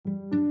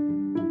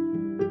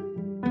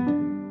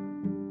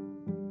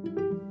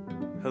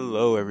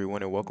Hello,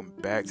 everyone, and welcome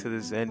back to the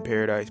Zen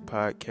Paradise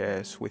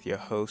podcast with your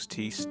host,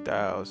 T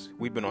Styles.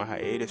 We've been on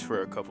hiatus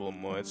for a couple of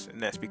months,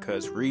 and that's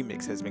because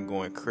Remix has been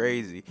going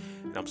crazy,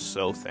 and I'm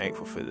so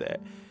thankful for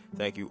that.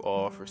 Thank you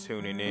all for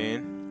tuning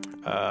in.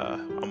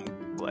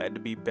 I'm glad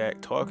to be back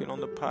talking on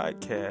the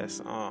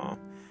podcast.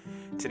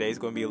 Today's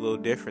going to be a little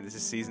different. This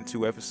is season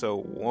 2,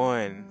 episode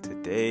 1.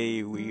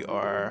 Today, we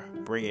are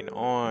bringing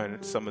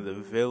on some of the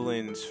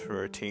villains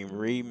for Team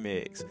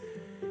Remix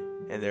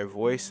and their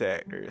voice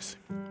actors.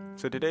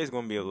 So today's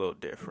going to be a little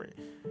different.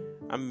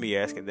 I'm going to be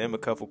asking them a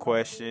couple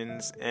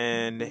questions,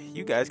 and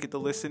you guys get to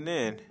listen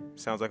in.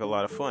 Sounds like a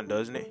lot of fun,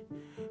 doesn't it?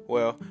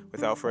 Well,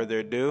 without further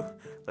ado,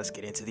 let's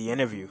get into the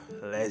interview.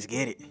 Let's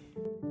get it.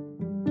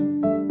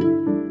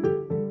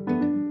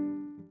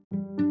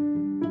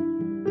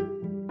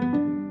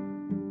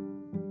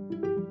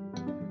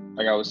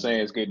 Like I was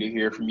saying, it's good to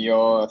hear from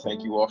y'all.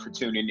 Thank you all for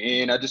tuning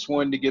in. I just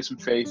wanted to get some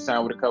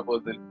FaceTime with a couple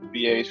of the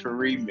VAs for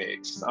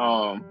Remix.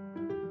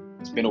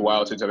 It's been a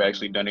while since I've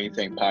actually done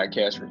anything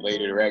podcast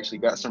related or actually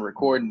got some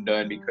recording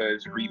done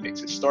because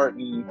Remix is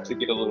starting to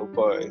get a little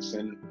buzz,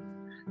 and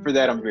for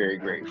that I'm very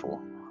grateful.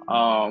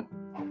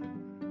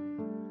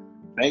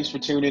 Thanks for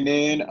tuning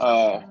in.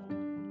 I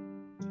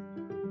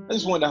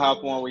just wanted to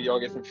hop on with y'all,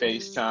 get some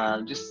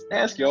FaceTime, just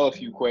ask y'all a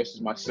few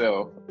questions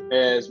myself.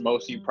 As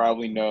most of you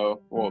probably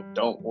know, well,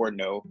 don't or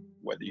know,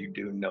 whether you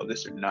do know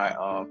this or not,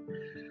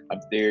 I'm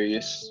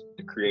Darius,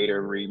 the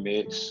creator of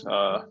Remix.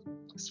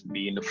 It's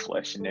me in the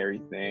flesh and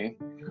everything.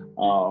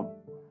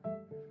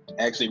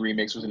 Actually,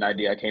 Remix was an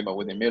idea I came up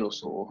with in middle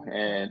school,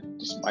 and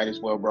just might as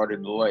well brought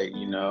it to light,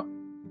 you know.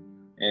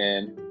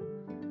 And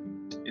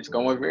it's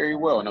going very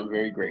well, and I'm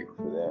very grateful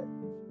for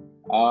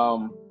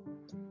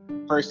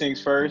that. First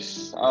things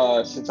first,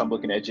 since I'm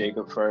looking at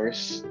Jacob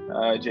first,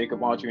 Jacob,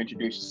 why don't you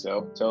introduce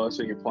yourself? Tell us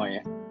who you're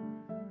playing.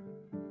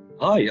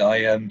 Hi, I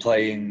am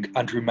playing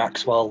Andrew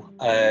Maxwell.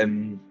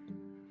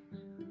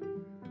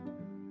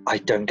 I've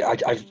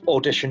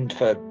auditioned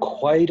for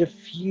quite a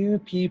few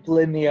people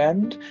in the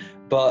end,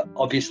 but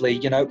obviously,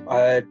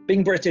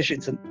 being British,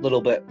 it's a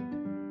little bit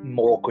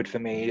more awkward for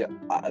me.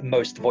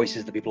 Most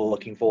voices that people are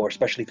looking for,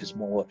 especially for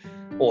small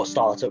or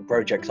startup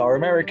projects, are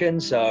American,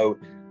 so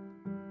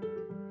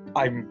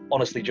I'm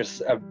honestly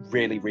just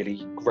really,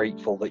 really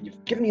grateful that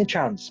you've given me a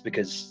chance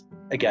because,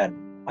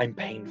 again, I'm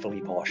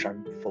painfully posh.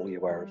 I'm fully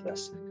aware of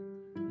this.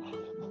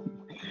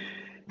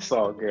 It's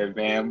all good,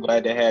 man. I'm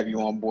glad to have you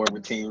on board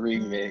with Team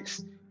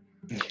Remix.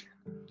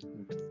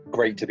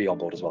 Great to be on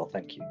board as well.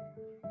 Thank you.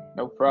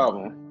 No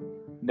problem.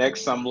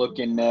 Next, I'm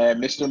looking at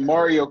Mr.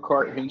 Mario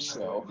Kart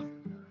himself.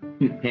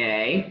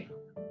 Hey.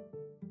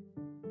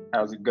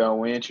 How's it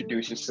going?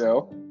 Introduce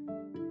yourself.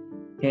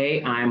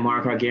 Hey, I'm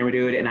Marco Gamer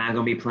Dude, and I'm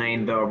going to be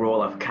playing the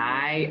role of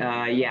Kai.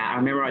 I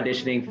remember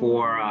auditioning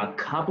for a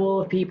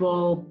couple of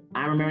people.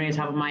 I remember on the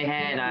top of my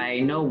head. I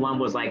know one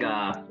was like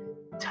a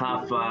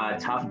tough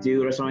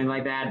dude or something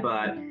like that,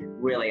 but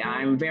really,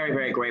 I'm very,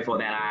 very grateful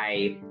that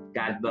I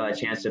got the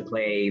chance to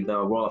play the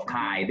role of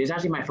Kai. This is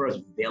actually my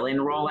first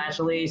villain role,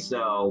 actually,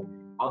 so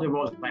all the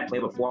roles I played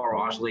before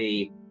were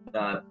actually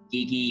the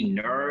geeky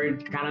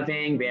nerd kind of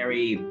thing,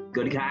 very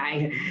good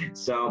guy.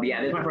 So yeah,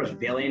 this is my first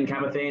villain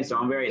kind of thing, so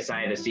I'm very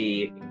excited to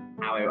see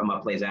how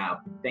it plays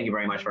out. Thank you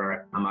very much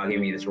for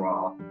giving me this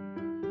role.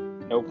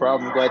 No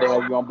problem. Glad to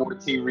have you on board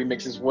Team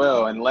Remix as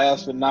well. And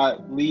last but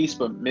not least,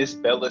 but Miss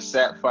Bella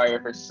Sapphire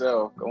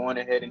herself. Go on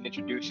ahead and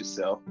introduce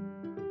yourself.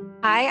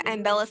 Hi,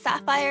 I'm Bella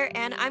Sapphire,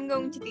 and I'm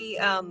going to be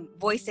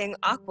voicing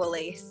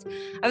Aqualace.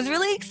 I was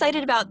really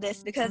excited about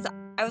this because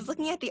I was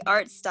looking at the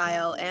art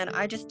style, and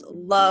I just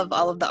love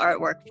all of the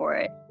artwork for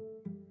it.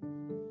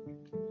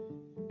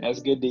 That's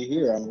good to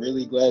hear. I'm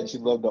really glad you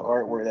love the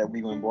artwork that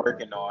we've been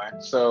working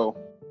on. So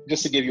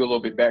just to give you a little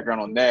bit background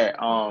on that,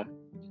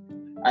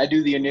 I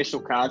do the initial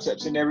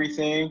concepts and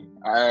everything.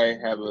 I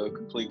have a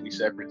completely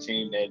separate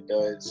team that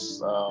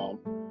does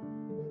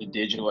the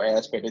digital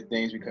aspect of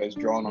things because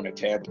drawing on a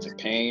tablet's a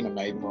pain. I'm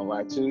not even gonna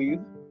lie to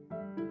you.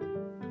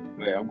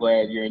 But I'm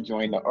glad you're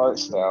enjoying the art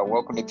style.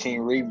 Welcome to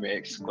Team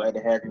Remix. Glad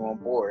to have you on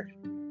board.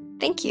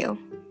 Thank you.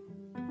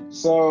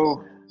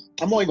 So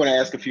I'm only gonna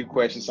ask a few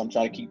questions. So I'm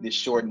trying to keep this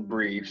short and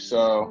brief.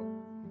 So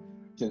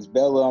since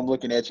Bella, I'm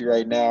looking at you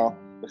right now.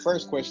 The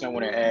first question I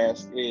want to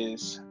ask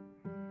is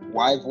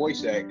why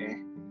voice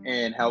acting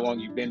and how long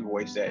you've been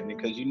voice acting?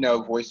 Because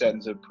voice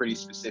acting is a pretty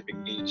specific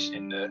niche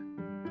in the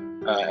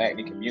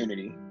acting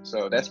community.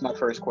 So that's my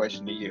first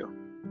question to you.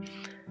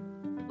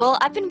 Well,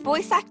 I've been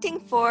voice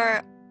acting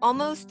for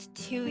almost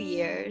 2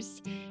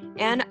 years,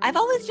 and I've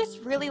always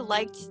just really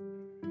liked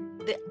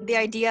the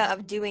idea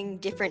of doing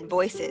different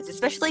voices,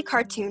 especially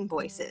cartoon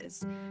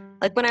voices.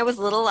 Like when I was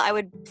little, I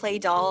would play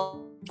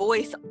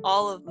voice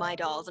all of my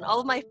dolls and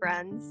all of my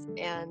friends,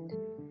 and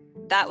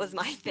that was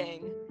my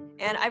thing.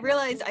 And I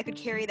realized I could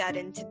carry that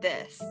into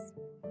this.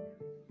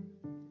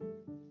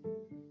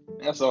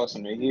 That's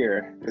awesome to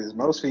hear, because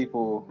most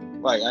people,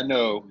 I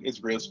know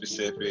it's real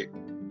specific,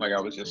 like I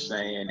was just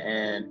saying,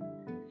 and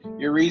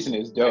your reason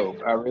is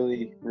dope. I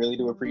really, really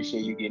do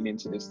appreciate you getting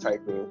into this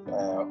type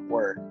of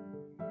work.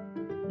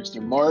 Mr.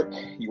 Mark,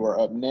 you are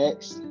up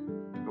next.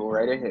 Go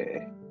right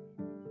ahead.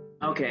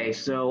 Okay,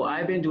 so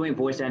I've been doing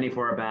voice acting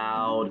for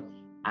about,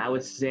 I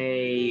would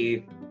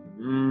say,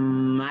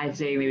 I'd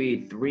say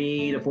maybe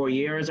 3 to 4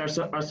 years or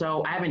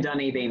so. I haven't done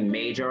anything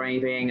major or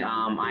anything.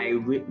 I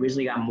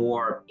recently got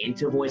more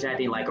into voice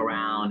acting, like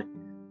around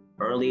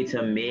early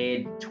to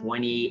mid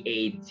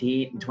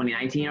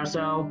 2019 or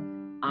so.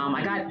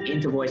 I got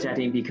into voice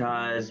acting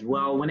because,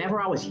 well,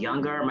 whenever I was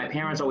younger, my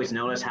parents always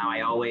noticed how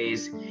I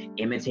always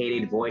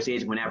imitated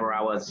voices whenever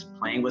I was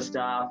playing with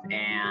stuff.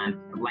 And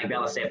like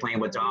Bella said,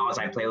 playing with dolls,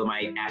 I played with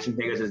my action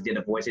figures and did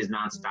the voices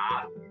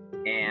nonstop.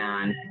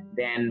 And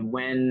then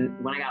when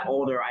I got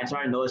older, I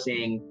started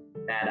noticing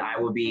that I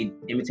would be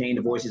imitating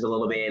the voices a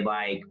little bit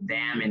like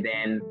them. And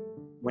then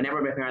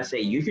whenever my parents say,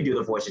 you could do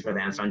the voices for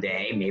them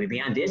someday, maybe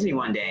be on Disney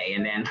one day.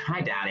 And then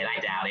I doubt it.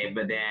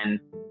 But then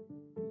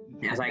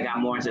as I got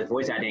more into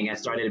voice acting, I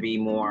started to be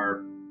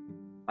more,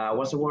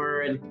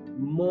 more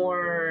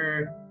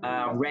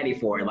ready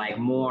for it, like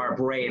more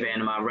brave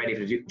and ready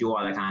to do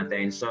all that kind of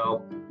thing.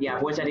 So yeah,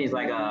 voice acting is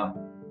like a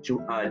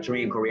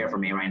dream career for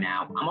me right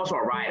now. I'm also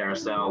a writer,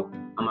 so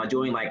I'm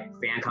doing like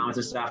fan comments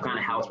and stuff, kind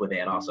of helps with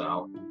it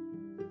also.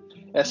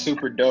 That's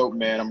super dope,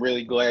 man. I'm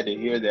really glad to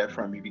hear that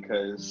from you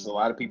because a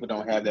lot of people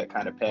don't have that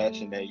kind of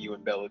passion that you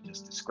and Bella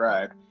just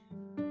described.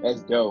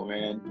 That's dope,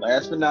 man.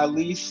 Last but not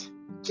least,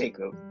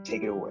 Jacob,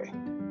 take it away.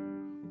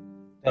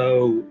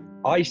 So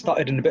I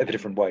started in a bit of a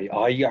different way.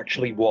 I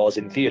actually was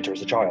in theatre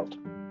as a child.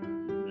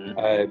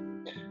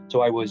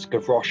 So I was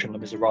Gavroche in Les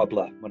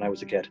Miserables when I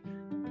was a kid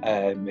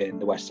in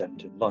the West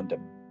End in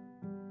London.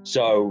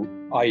 So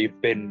I've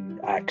been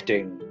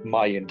acting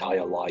my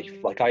entire life.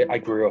 Like I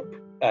grew up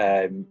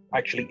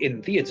actually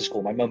in theatre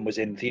school. My mum was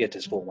in theatre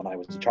school when I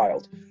was a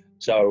child.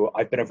 So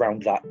I've been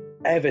around that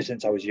ever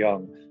since I was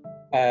young.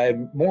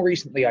 More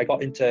recently, I've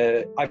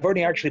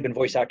only actually been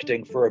voice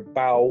acting for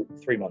about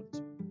 3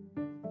 months.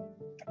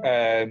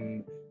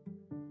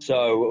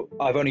 So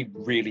I've only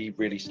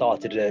really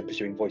started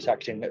pursuing voice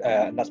acting,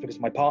 and that's because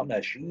my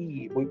partner,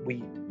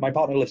 my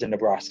partner lives in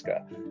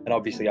Nebraska, and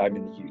obviously I'm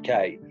in the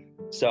UK.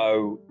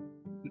 So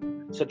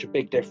such a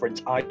big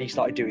difference. I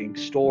started doing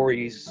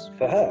stories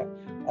for her,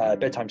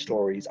 bedtime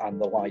stories and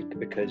the like,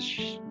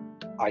 because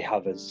I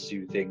have a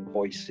soothing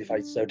voice if I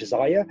so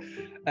desire.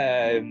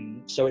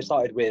 So it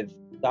started with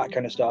that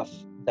kind of stuff,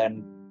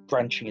 then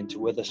branching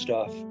into other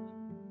stuff,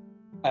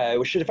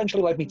 which should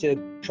eventually led me to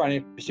trying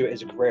to pursue it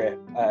as a career,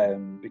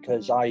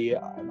 because I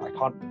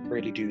can't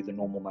really do the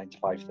normal 9 to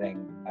 5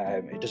 thing.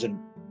 It doesn't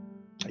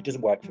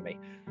work for me,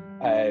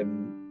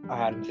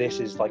 and this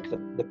is like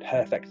the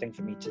perfect thing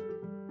for me to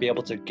be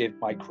able to give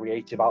my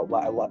creative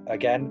outlet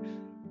again,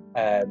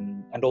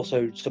 and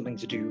also something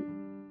to do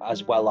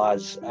as well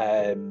as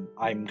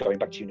I'm going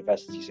back to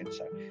university soon,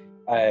 so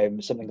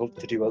something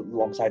to do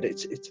alongside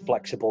it. It's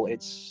flexible.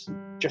 It's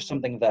just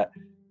something that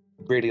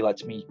really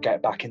lets me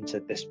get back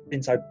into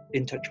in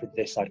touch with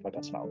this side of my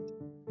personality.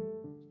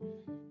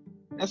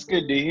 That's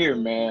good to hear,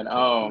 man.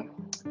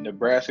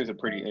 Nebraska is a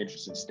pretty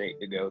interesting state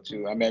to go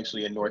to. I'm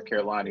actually in North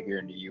Carolina here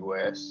in the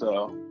U.S.,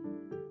 so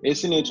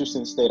it's an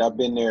interesting state. I've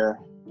been there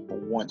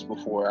once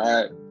before.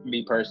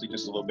 Me personally,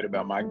 just a little bit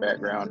about my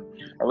background.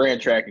 I ran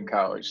track in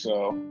college,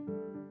 so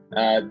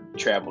I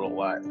traveled a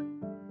lot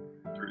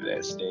through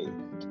that state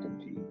to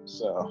compete.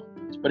 So,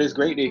 but it's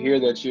great to hear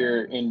that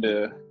you're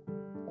into.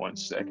 One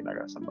second, I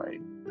got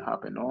somebody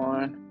hopping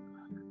on.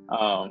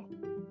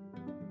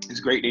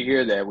 It's great to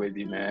hear that with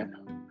you, man.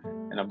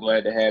 And I'm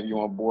glad to have you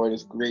on board.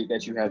 It's great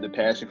that you have the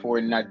passion for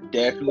it, and I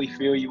definitely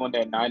feel you on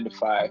that 9 to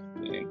 5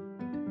 thing.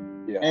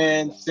 Yeah.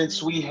 And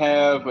since we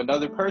have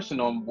another person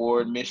on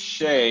board, Miss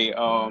Shay,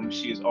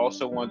 she is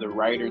also one of the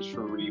writers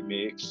for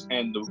Remix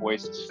and The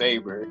Voice's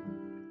Favorite.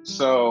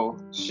 So,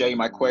 Shay,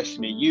 my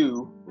question to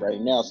you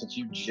right now, since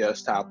you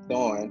just hopped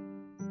on,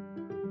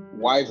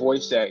 why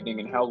voice acting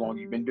and how long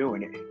you've been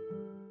doing it?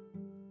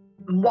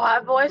 Why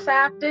voice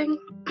acting?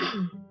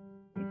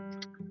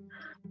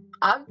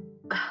 I've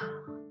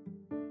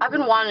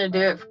been wanting to do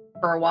it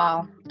for a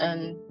while,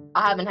 and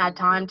I haven't had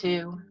time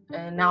to,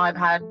 and now I've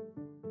had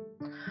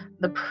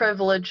the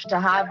privilege to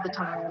have the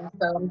time,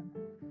 so I'm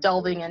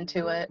delving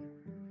into it.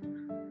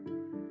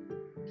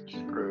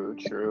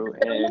 True.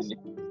 And it's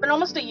been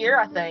almost a year,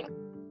 I think.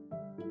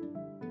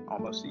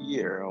 Almost a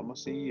year.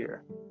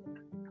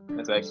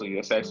 That's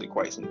actually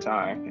quite some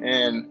time,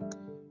 and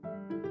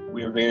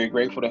we are very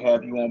grateful to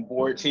have you on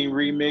board, Team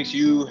Remix.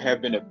 You have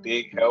been a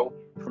big help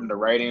from the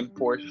writing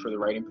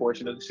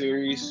portion of the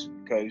series,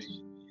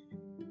 because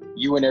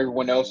you and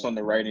everyone else on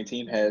the writing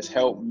team has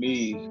helped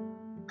me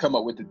come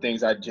up with the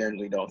things I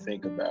generally don't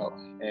think about,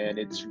 and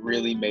it's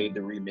really made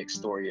the Remix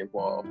story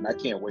evolve. And I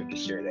can't wait to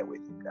share that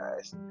with you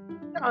guys.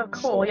 Oh,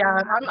 cool!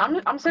 Yeah,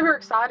 I'm super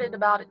excited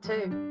about it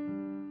too.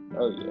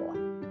 Oh yeah.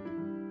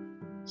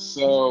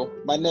 So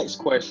my next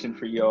question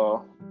for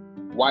y'all,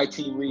 why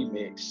Team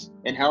Remix?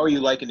 And how are you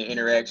liking the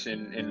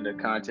interaction and the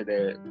content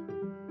that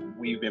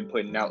we've been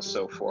putting out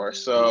so far?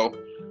 So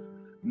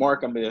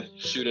Mark, I'm gonna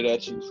shoot it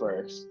at you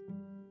first.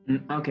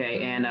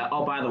 Okay, and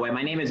oh, by the way,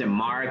 my name isn't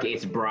Mark.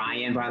 It's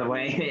Brian, by the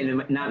way,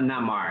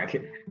 not Mark.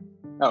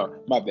 Oh,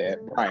 my bad,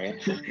 Brian.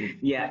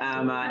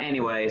 Yeah.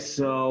 Anyway,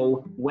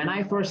 so when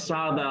I first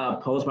saw the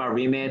post about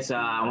remits, when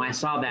I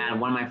saw that,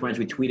 one of my friends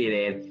retweeted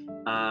it.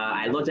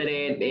 I looked at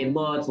it. It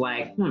looked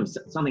like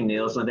something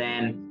new. So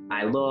then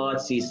I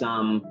looked, see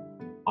some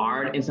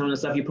art in some of the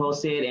stuff you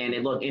posted, and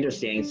it looked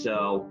interesting.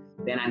 So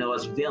then I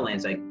noticed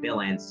villains, like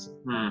villains.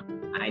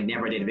 I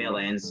never did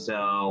villains,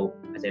 so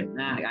I said,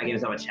 I give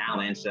myself a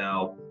challenge.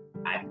 So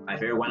I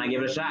figured, why not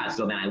give it a shot?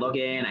 So then I look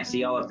in, I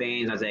see all the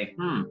things, I say,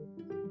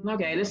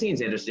 okay, this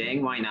seems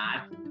interesting. Why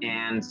not?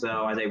 And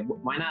so I say,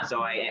 why not?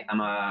 So I'm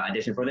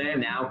auditioned for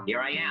them. Now here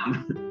I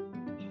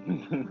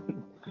am.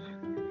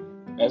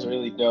 That's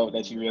really dope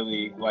that you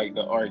really like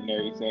the art and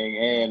everything.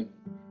 And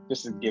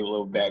just to give a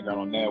little background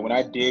on that, when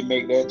I did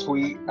make that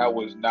tweet, I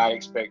was not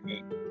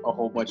expecting a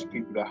whole bunch of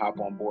people to hop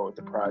on board with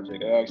the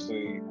project. It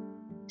actually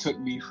took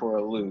me for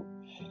a loop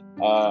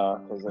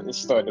because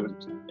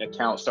the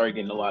account started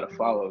getting a lot of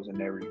follows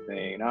and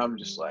everything. And I'm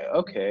just like,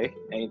 okay,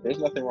 there's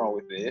nothing wrong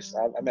with this.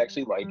 I'm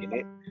actually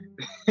liking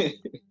it.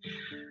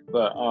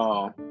 But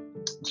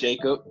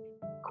Jacob,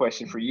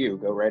 question for you.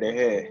 Go right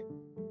ahead.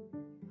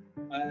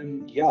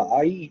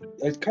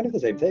 It's kind of the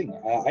same thing.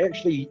 I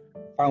actually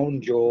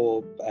found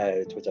your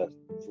Twitter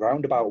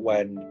roundabout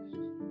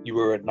when you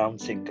were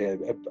announcing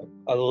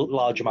a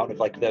large amount of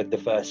like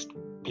the first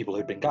people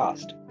who'd been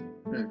cast.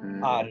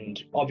 Mm-hmm.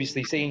 And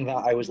obviously seeing that,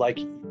 I was like,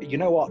 you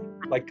know what,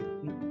 like,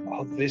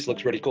 this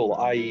looks really cool.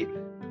 I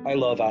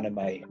love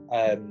anime.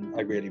 I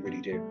really,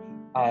 really do.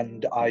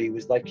 And I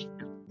was like,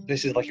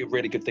 this is like a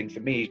really good thing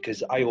for me,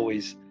 because I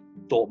always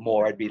thought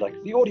more I'd be like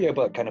the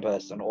audiobook kind of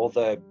person or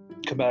the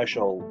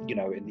commercial, in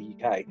the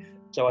UK.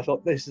 So I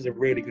thought this is a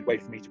really good way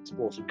for me to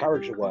explore some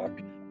character work.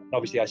 And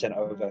obviously I sent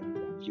over a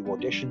few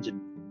auditions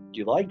and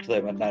you liked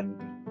them, and then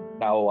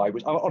now I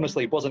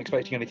honestly wasn't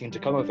expecting anything to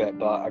come of it,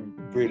 but I'm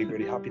really,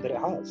 really happy that it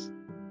has.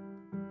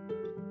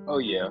 Oh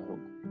yeah,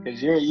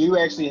 because you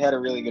actually had a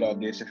really good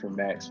audition for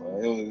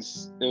Maxwell. It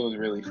was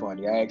really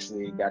funny. I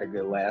actually got a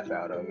good laugh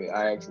out of it.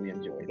 I actually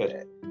enjoyed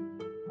that.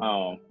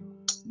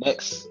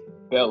 Next,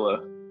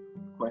 Bella,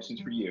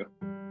 questions for you.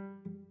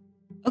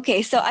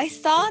 Okay, so I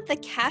saw the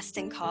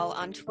casting call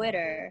on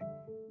Twitter,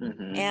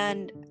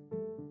 and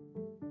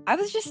I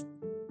was just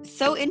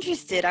so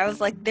interested. I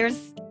was like,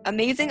 there's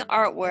amazing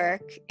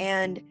artwork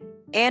and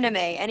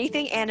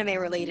anything anime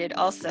related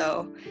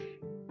also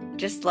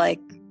just like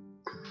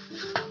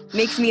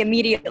makes me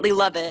immediately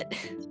love it.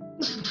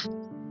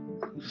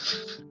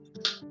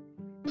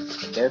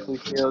 Definitely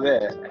feel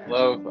that. I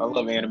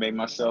love anime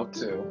myself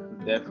too.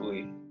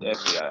 Definitely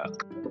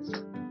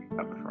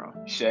coming from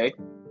Shay.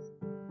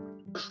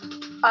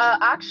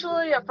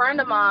 Actually, a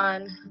friend of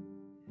mine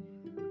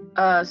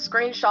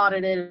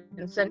screenshotted it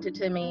and sent it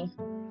to me.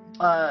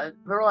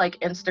 We're like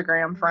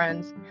Instagram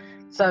friends,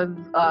 so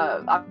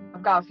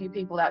I've got a few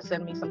people that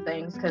send me some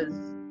things, because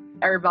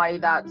everybody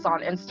that's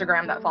on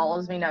Instagram that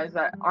follows me knows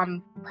that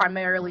I'm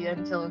primarily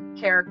into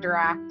character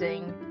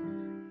acting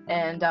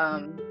and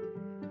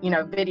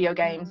video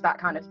games, that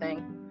kind of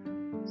thing.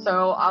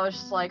 So I was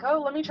just like,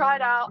 oh, let me try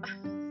it out.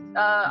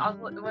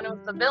 When it was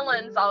the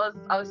villains, I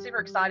was super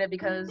excited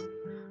because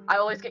I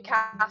always get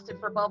casted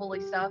for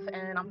bubbly stuff,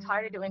 and I'm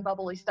tired of doing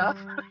bubbly stuff.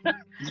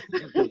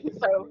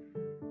 So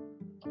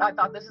I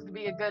thought this would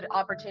be a good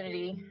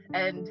opportunity.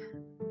 And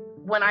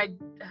when I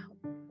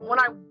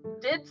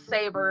did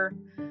Saber,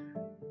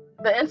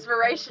 the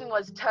inspiration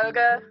was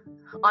Toga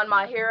on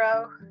My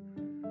Hero.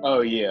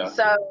 Oh yeah.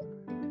 So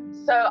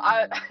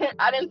I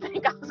didn't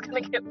think I was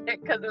gonna get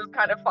picked because it was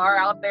kind of far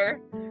out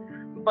there,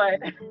 but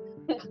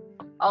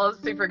I was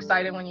super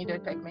excited when you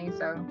did pick me.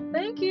 So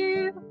thank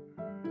you.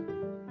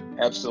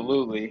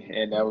 Absolutely,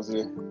 and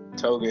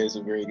Toga is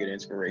a very good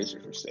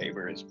inspiration for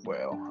Saber as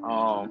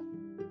well.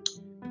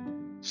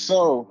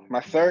 So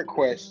my third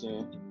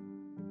question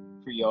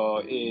for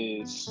y'all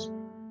is,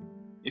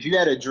 if you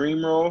had a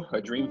dream role,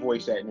 a dream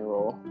voice acting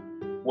role,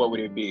 what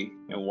would it be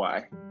and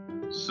why?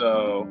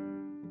 So,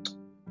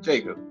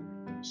 Jacob,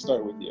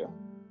 start with you.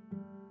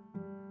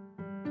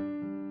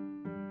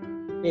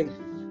 If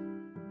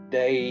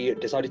they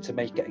decided to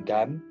make it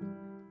again,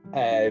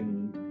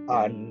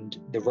 and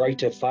the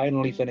writer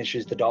finally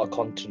finishes the Dark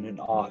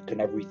Continent arc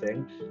and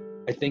everything,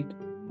 I think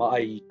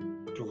my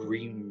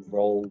dream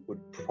role would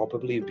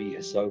probably be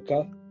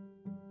Hisoka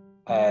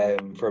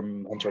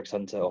from Hunter x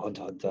Hunter or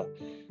Hunter x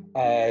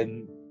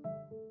Hunter.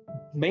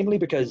 Mainly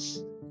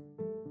because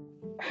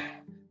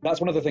that's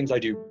one of the things I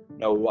do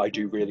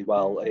really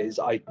well is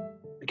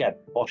again,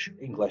 posh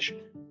English,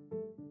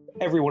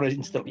 everyone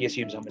instantly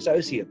assumes I'm a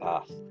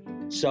sociopath.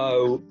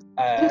 So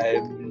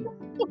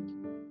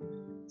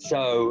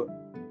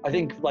I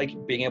think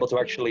like being able to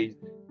actually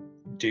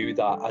do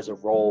that as a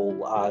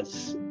role,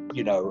 as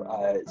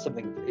it's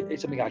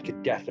something I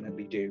could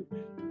definitely do.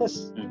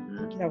 Plus,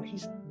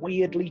 he's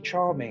weirdly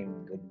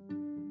charming,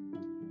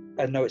 and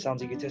I know it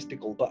sounds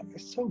egotistical, but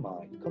so am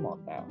I. Come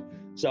on now.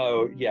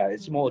 So yeah,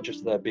 it's more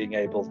just the being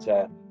able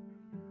to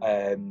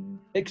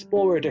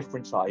explore a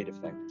different side of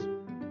things.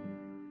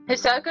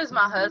 Hisoka's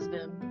my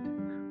husband.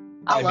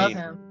 I love mean,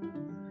 him.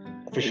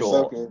 For It's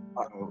sure. okay.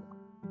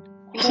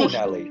 Poor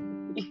Nelly.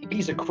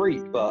 He's a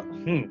creep, but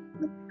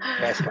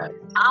nice guy.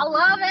 I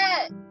love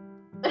it.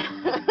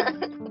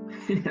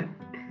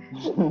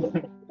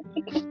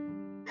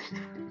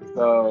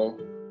 So,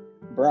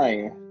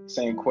 Brian,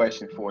 same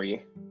question for you.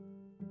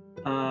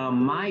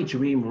 My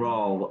dream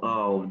role.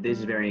 Oh, this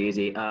is very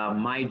easy.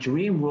 My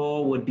dream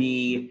role would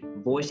be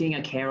voicing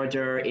a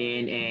character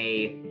in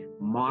a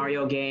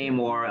Mario game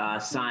or a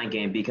Sonic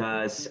game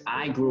because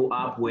I grew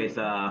up with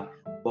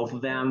both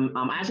of them.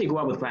 I actually grew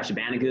up with Crash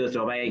Bandicoot,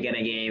 so if I get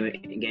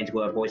into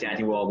a voice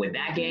acting role with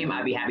that game,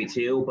 I'd be happy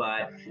too.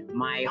 But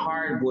my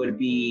heart would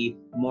be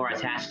more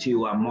attached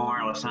to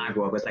Mario or Sonic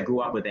role because I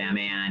grew up with them.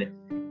 And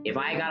if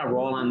I got a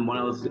role on one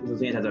of those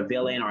games as a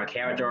villain or a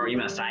character or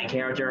even a side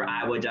character,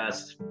 I would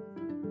just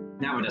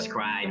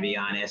cry, to be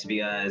honest,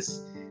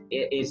 because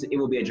it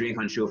will be a dream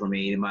come true for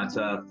me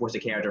to voice a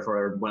character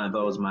for one of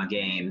those my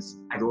games.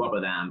 I grew up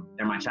with them;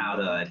 they're my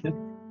childhood.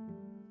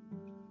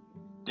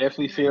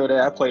 Definitely feel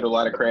that. I played a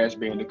lot of Crash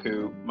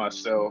Bandicoot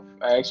myself.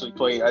 I actually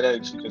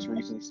just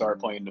recently started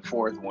playing the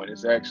fourth one.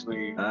 It's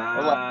actually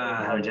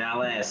I'm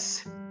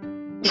jealous.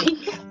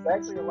 It's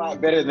actually a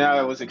lot better than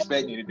I was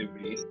expecting it to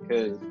be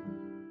because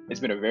it's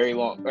been a very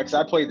long. Because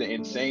I played the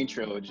Insane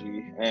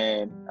trilogy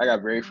and I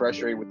got very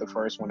frustrated with the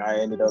first one. I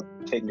ended up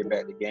taking it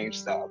back to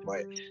GameStop,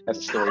 but that's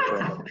a story for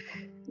another.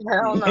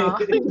 Hell no.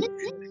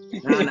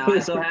 No, I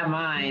still have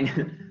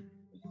mine.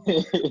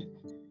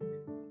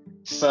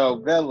 So,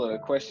 Bella, a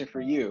question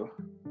for you.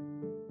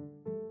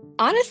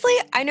 Honestly,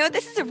 I know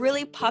this is a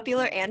really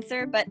popular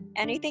answer, but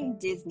anything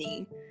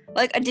Disney.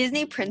 Like a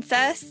Disney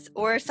princess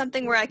or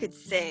something where I could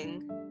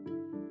sing.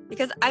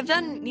 Because I've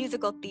done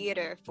musical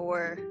theater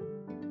for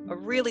a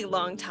really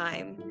long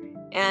time.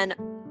 And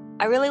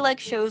I really like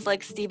shows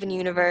like Steven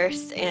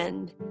Universe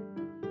and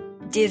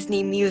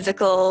Disney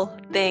musical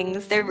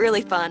things. They're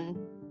really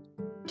fun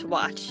to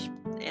watch.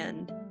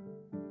 And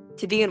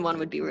to be in one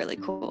would be really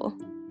cool.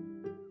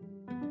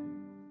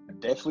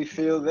 Definitely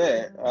feel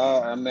that.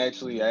 I'm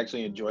actually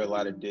enjoy a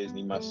lot of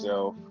Disney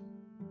myself.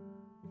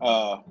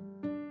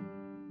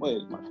 What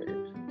is my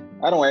favorite?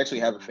 I don't actually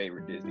have a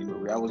favorite Disney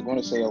movie. I was going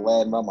to say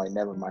Aladdin, but I'm like,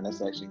 never mind.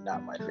 That's actually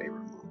not my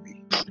favorite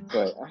movie.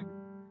 But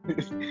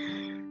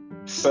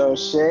so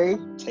Shay,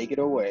 take it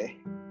away.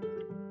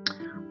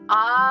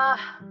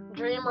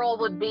 Dream role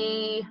would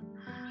be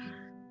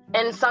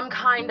in some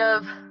kind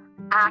of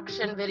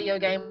action video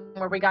game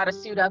where we got to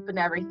suit up and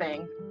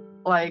everything.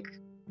 Like,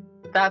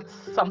 that's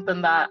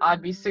something that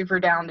I'd be super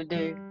down to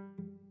do.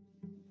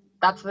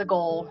 That's the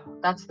goal.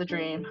 That's the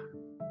dream.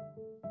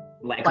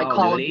 Like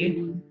Call of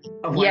Duty?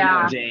 Oh,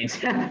 yeah. No, James.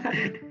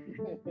 That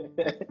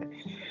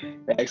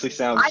actually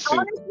sounds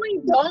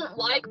honestly don't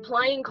like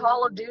playing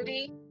Call of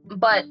Duty,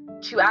 but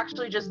to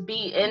actually just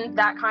be in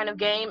that kind of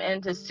game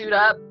and to suit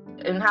up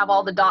and have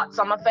all the dots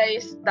on my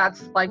face,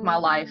 that's like my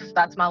life.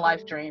 That's my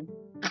life dream.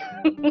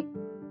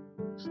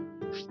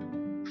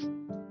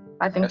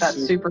 I think that's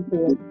super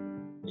cool.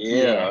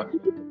 Yeah,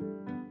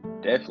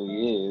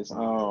 definitely is.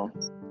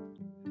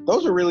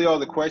 Those are really all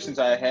the questions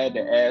I had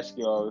to ask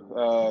y'all.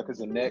 Because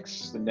the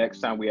next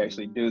time we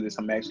actually do this,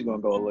 I'm actually going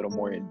to go a little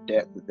more in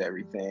depth with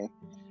everything.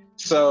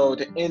 So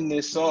to end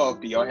this off,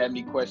 do y'all have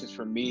any questions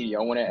for me?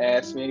 Y'all want to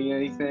ask me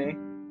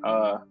anything?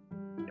 Y'all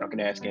can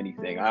ask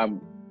anything.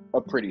 I'm a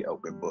pretty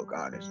open book,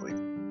 honestly.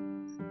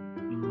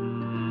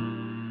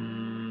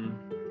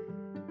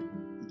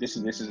 This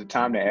is a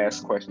time to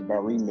ask questions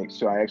about Remix,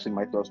 so I actually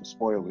might throw some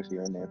spoilers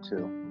here and there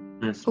too.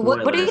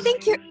 What do you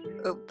think you're?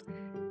 Go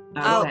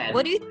ahead.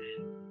 What do you?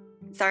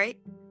 Sorry.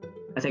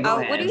 I said go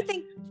ahead. What do you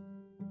think?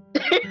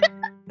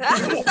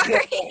 I'm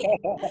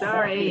sorry.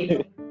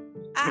 Sorry.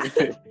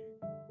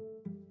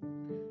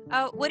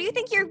 What do you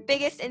think your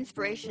biggest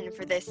inspiration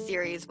for this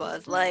series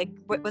was? Like,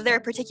 was there a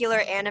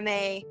particular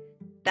anime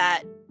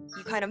that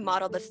you kind of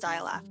modeled the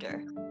style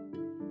after?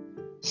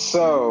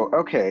 So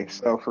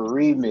for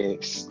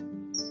Remix,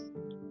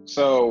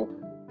 so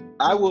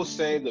I will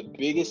say the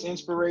biggest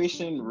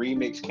inspiration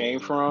Remix came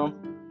from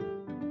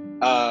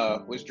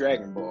was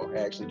Dragon Ball.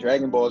 Actually,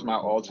 Dragon Ball is my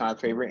all-time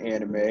favorite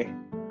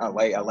anime. I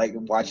like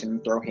watching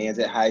them throw hands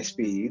at high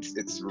speeds.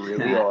 It's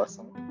really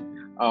awesome.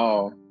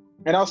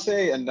 And I'll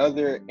say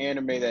another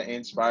anime that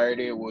inspired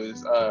it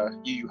was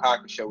Yu Yu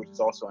Hakusho, which is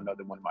also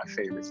another one of my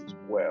favorites as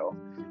well.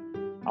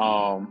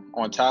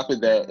 On top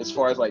of that, as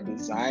far as like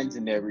designs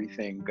and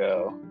everything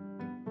go,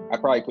 I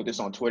probably put this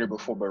on Twitter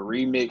before, but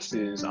Remix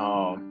is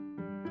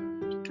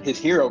his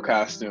hero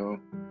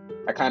costume.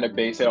 I kind of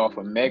based it off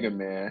of Mega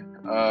Man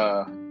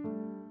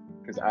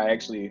because I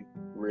actually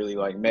really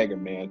like Mega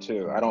Man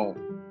too. I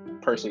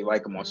don't personally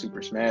like him on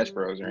Super Smash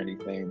Bros. Or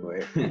anything,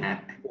 but yeah,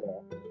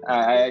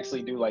 I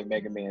actually do like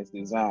Mega Man's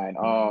design.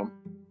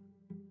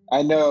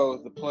 I know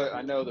the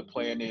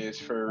plan is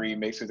for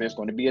Remix because there's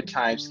going to be a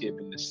time skip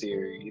in the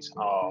series.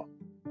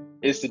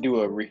 Is to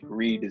do a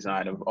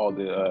redesign of all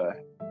the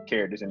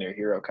characters in their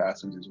hero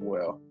costumes as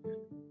well.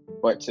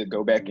 But to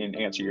go back and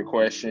answer your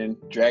question,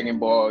 Dragon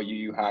Ball, Yu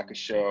Yu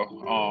Hakusho.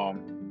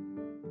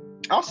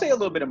 I'll say a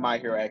little bit of My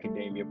Hero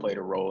Academia played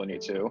a role in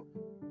it too.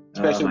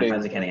 Especially My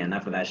cousin can't get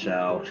enough of that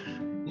show.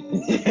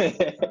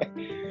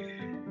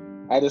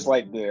 I just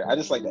like the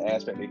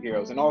aspect of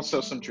heroes, and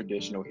also some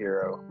traditional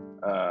hero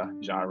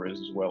genres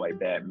as well, like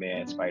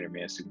Batman,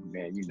 Spider-Man,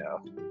 Superman. You know,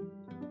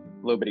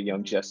 a little bit of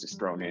Young Justice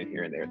thrown in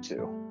here and there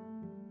too.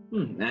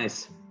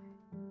 Nice.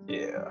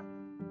 Yeah.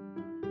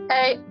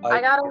 Hey,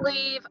 I gotta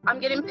leave. I'm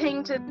getting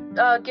pinged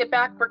to get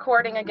back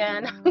recording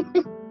again.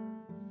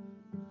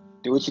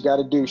 Do what you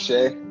gotta do,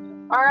 Shay.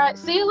 All right,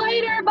 see you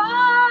later.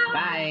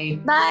 Bye.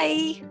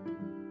 Bye.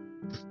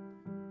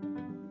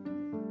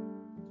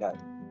 Bye.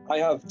 I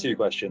have two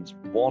questions.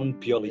 One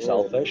purely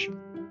selfish,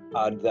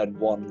 and then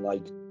one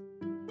like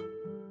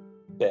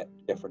bit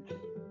different.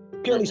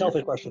 Purely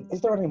selfish question: is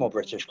there any more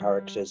British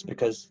characters?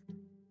 Because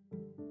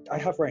I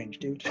have range,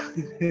 dude.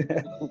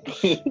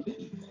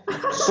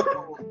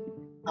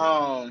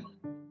 So,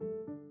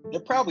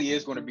 there probably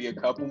is going to be a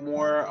couple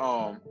more.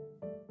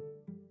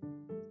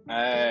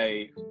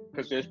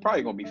 Because there's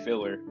probably going to be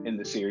filler in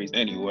the series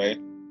anyway.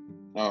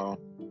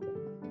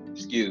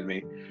 Excuse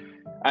me.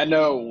 I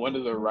know one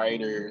of the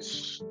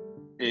writers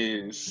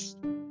is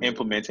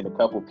implementing a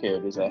couple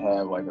characters that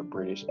have like a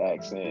British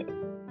accent.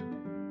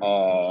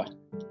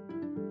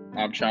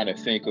 I'm trying to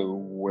think of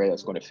where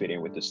that's going to fit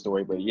in with the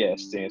story, but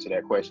yes, to answer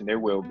that question, there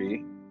will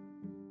be.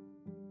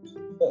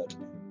 Good.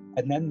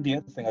 And then the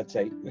other thing I'd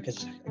say,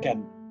 because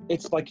again,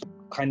 it's like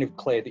kind of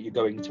clear that you're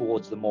going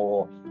towards the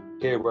more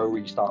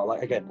hero-y style.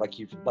 Like again, like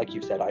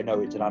you've said, I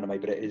know it's an anime,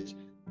 but it is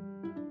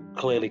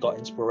clearly got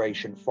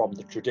inspiration from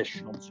the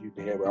traditional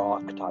superhero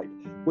archetype.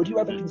 Would you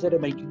ever consider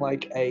making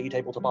like a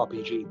tabletop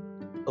RPG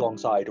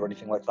alongside or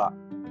anything like that?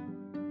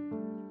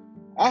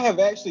 I have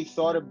actually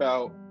thought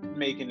about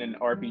making an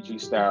RPG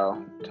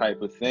style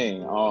type of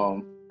thing.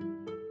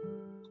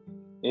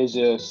 It's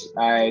just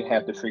I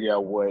have to figure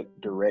out what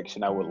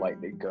direction I would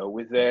like to go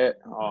with that.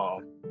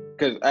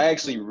 Because I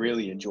actually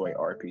really enjoy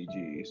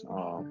RPGs.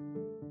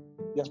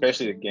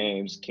 Especially the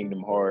games,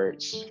 Kingdom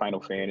Hearts, Final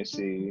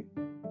Fantasy,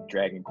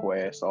 Dragon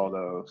Quest, all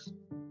those.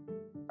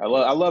 I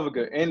love a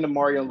good, and the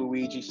Mario and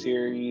Luigi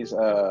series,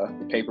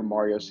 the Paper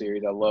Mario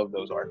series. I love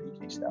those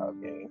RPG style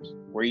games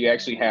where you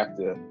actually have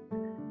to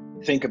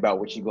think about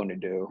what you're going to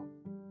do.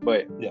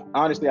 But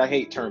honestly, I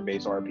hate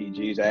turn-based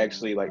RPGs. I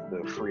actually like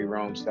the free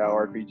roam style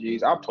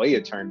RPGs. I'll play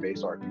a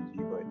turn-based RPG,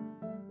 but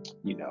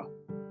you know.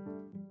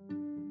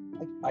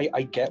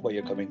 I get where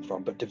you're coming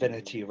from, but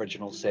Divinity: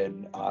 Original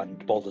Sin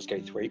and Baldur's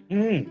Gate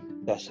 3,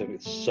 that's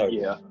so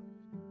yeah,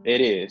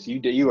 it is.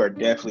 You are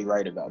definitely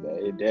right about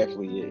that. It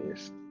definitely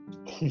is.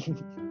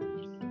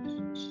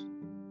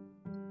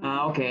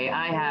 Okay,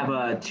 I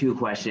have two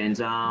questions.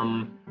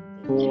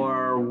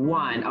 For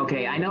one,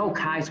 okay, I know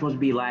Kai's supposed to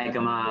be like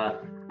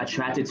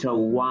attracted to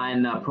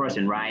one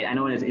person, right? I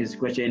know in his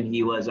question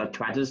he was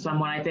attracted to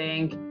someone, I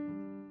think.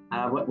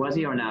 Was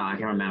he or no? I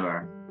can't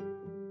remember.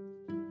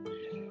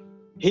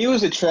 He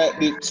was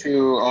attracted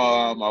to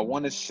I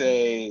want to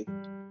say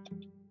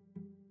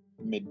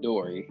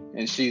Midori,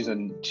 and she's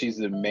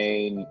the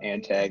main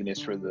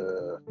antagonist for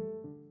the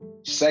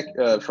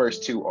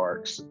first two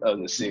arcs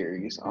of the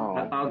series.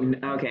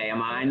 Okay,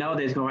 I know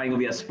there's probably gonna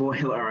be a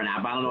spoiler or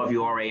not, but I don't know if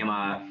you already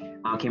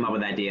came up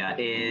with that idea.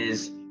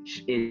 Is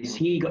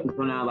he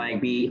gonna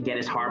like get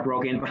his heart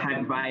broken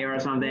by her or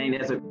something?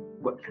 That's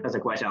a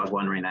question I was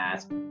wondering to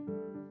ask.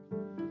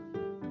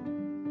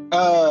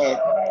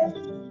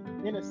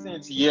 In a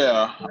sense,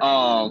 yeah.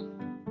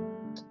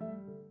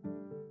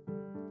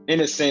 In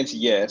a sense,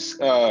 yes.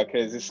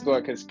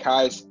 Because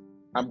Kai's,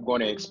 I'm going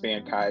to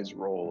expand Kai's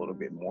role a little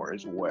bit more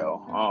as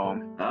well.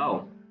 I'm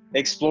going to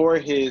explore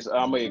his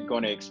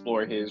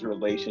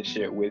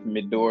relationship with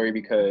Midori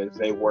because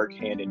they work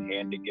hand in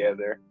hand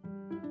together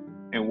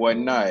and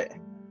whatnot.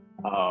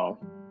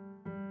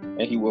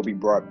 And he will be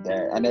brought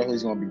back. I know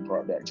he's going to be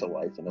brought back to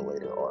life in a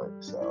later arc.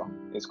 So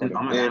it's going to.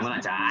 Oh my God, I'm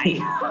gonna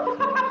die.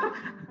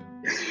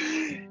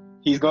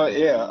 He's going.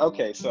 Yeah.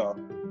 Okay. So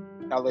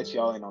I'll let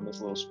y'all in on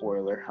this little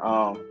spoiler.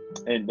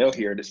 And they'll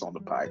hear this on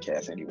the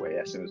podcast anyway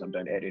as soon as I'm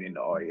done editing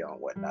the audio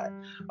and whatnot.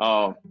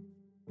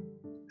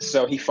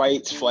 So he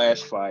fights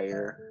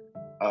Flashfire.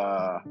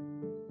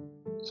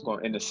 It's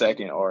going in the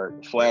second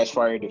arc.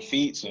 Flashfire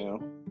defeats him.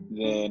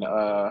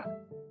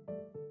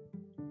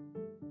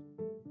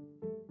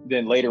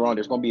 Then later on,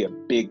 there's going to be a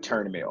big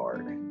tournament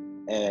arc,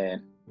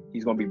 and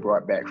he's going to be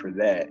brought back for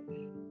that.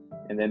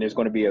 And then there's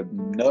going to be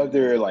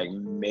another like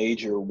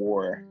major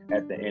war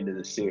at the end of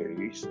the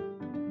series,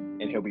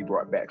 and he'll be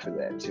brought back for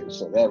that too.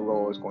 So that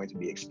role is going to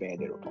be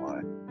expanded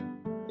upon.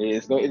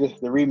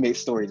 The remake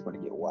story is going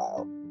to get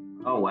wild.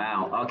 Oh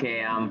wow.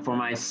 Okay. For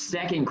my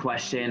second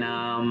question,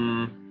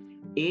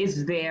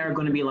 is there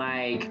going to be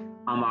like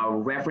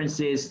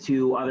references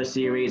to other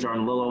series or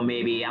little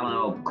maybe I don't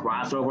know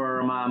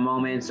crossover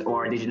moments,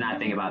 or did you not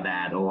think about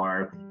that,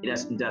 or it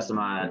just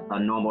a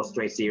normal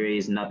straight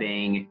series,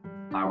 nothing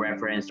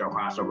referenced or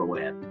crossover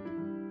with?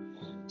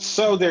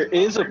 So there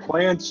is a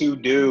plan to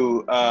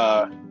do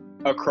a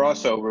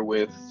crossover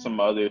with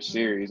some other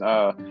series.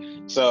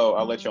 So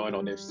I'll let you in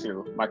on this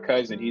too. My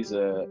cousin, he's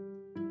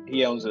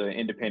he owns an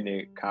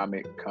independent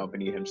comic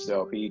company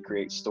himself. He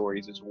creates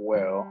stories as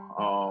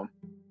well.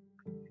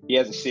 He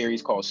has a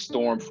series called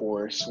Storm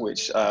Force,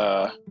 which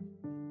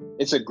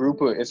it's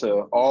a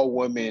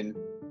all-woman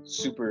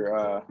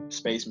super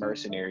space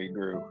mercenary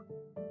group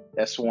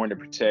that's sworn to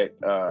protect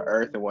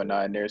Earth and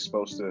whatnot, and they're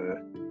supposed to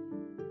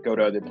go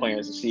to other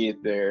planets to see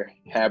if they're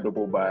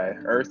habitable by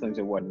Earthlings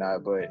and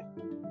whatnot, but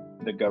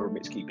the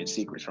government's keeping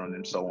secrets from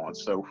them, so on and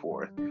so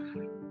forth.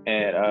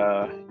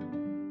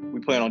 And we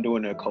plan on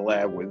doing a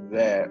collab with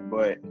that,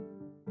 but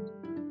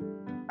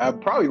I'm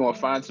probably going to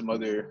find some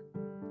other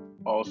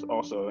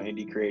also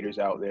indie creators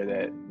out there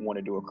that want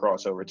to do a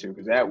crossover too,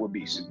 because that would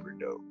be super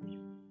dope.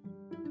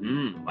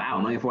 Wow,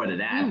 I'm looking forward to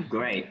that.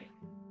 Great.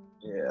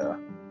 Yeah.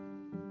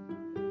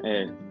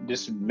 And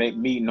just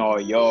meeting all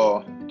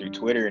y'all through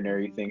Twitter and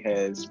everything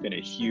has been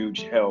a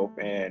huge help,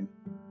 and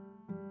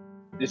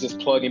this is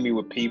plugging me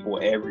with people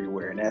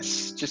everywhere, and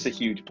that's just a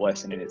huge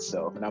blessing in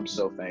itself, and I'm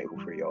so thankful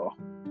for y'all.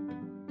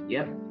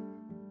 Yep.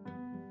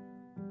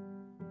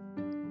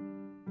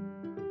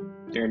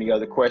 Are there any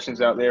other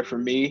questions out there for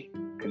me?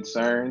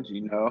 Concerns?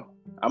 You know,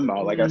 I'm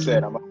not, like I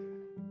said, I'm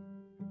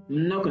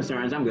no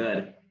concerns. I'm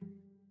good.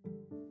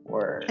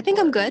 Word. I think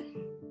I'm good.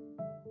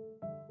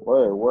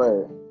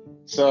 Word.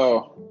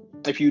 So,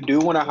 if you do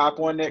want to hop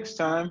on next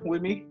time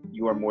with me,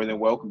 you are more than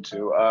welcome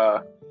to.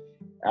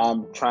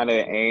 I'm trying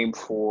to aim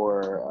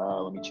for,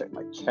 let me check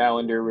my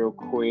calendar real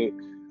quick,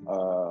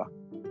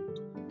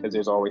 because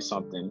there's always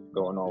something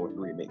going on with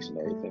Remix and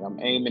everything. I'm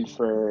aiming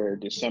for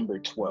December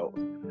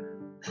 12th.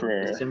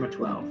 December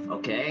 12th,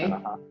 okay.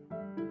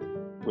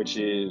 Which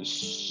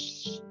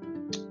is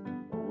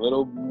a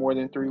little more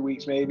than 3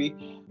 weeks, maybe.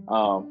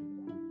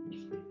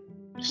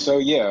 So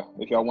yeah,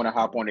 if y'all want to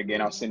hop on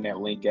again, I'll send that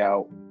link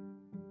out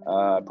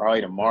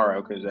probably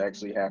tomorrow, because I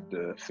actually have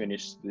to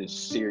finish this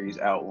series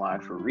outline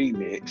for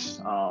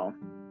Remix.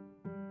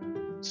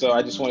 So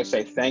I just want to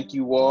say thank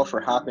you all for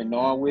hopping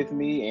on with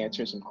me,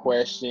 answering some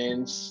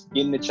questions,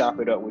 getting to chop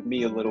it up with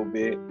me a little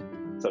bit.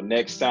 So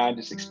next time,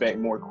 just expect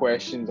more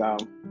questions. I'm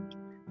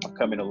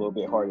coming a little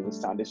bit harder this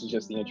time. This is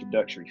just the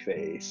introductory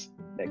phase.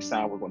 Next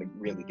time, we're going to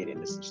really get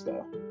into some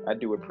stuff. I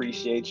do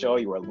appreciate y'all.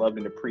 You are loved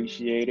and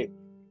appreciated.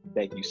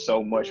 Thank you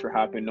so much for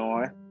hopping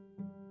on.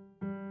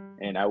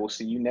 And I will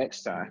see you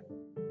next time.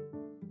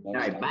 All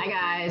right, bye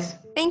guys.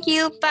 Thank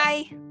you.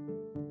 Bye.